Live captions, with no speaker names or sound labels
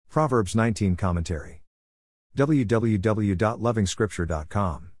Proverbs 19 Commentary.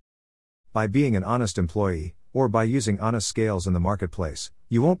 www.lovingscripture.com. By being an honest employee, or by using honest scales in the marketplace,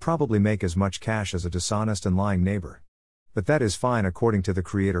 you won't probably make as much cash as a dishonest and lying neighbor. But that is fine according to the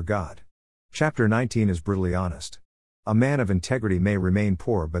Creator God. Chapter 19 is brutally honest. A man of integrity may remain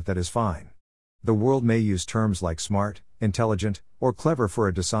poor, but that is fine. The world may use terms like smart, intelligent, or clever for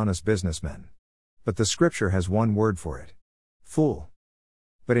a dishonest businessman. But the scripture has one word for it: fool.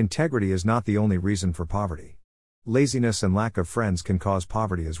 But integrity is not the only reason for poverty. Laziness and lack of friends can cause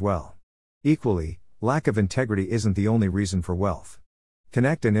poverty as well. Equally, lack of integrity isn't the only reason for wealth.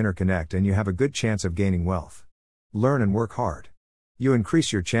 Connect and interconnect, and you have a good chance of gaining wealth. Learn and work hard. You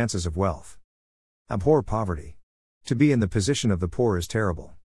increase your chances of wealth. Abhor poverty. To be in the position of the poor is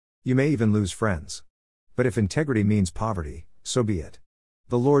terrible. You may even lose friends. But if integrity means poverty, so be it.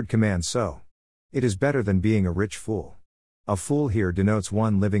 The Lord commands so. It is better than being a rich fool. A fool here denotes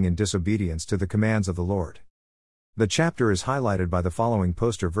one living in disobedience to the commands of the Lord. The chapter is highlighted by the following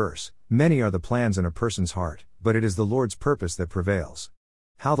poster verse: many are the plans in a person's heart, but it is the Lord's purpose that prevails.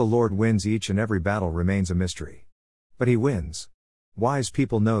 How the Lord wins each and every battle remains a mystery. But He wins. Wise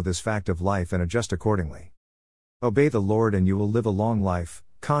people know this fact of life and adjust accordingly. Obey the Lord and you will live a long life,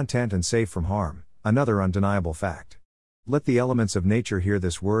 content and safe from harm, another undeniable fact. Let the elements of nature hear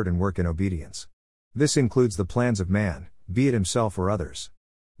this word and work in obedience. This includes the plans of man, be it himself or others.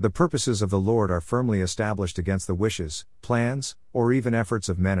 The purposes of the Lord are firmly established against the wishes, plans, or even efforts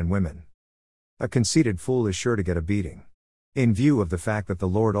of men and women. A conceited fool is sure to get a beating. In view of the fact that the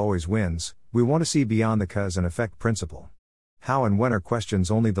Lord always wins, we want to see beyond the cause and effect principle. How and when are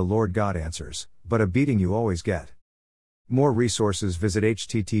questions only the Lord God answers, but a beating you always get. More resources, visit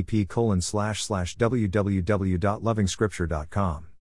http://www.lovingscripture.com.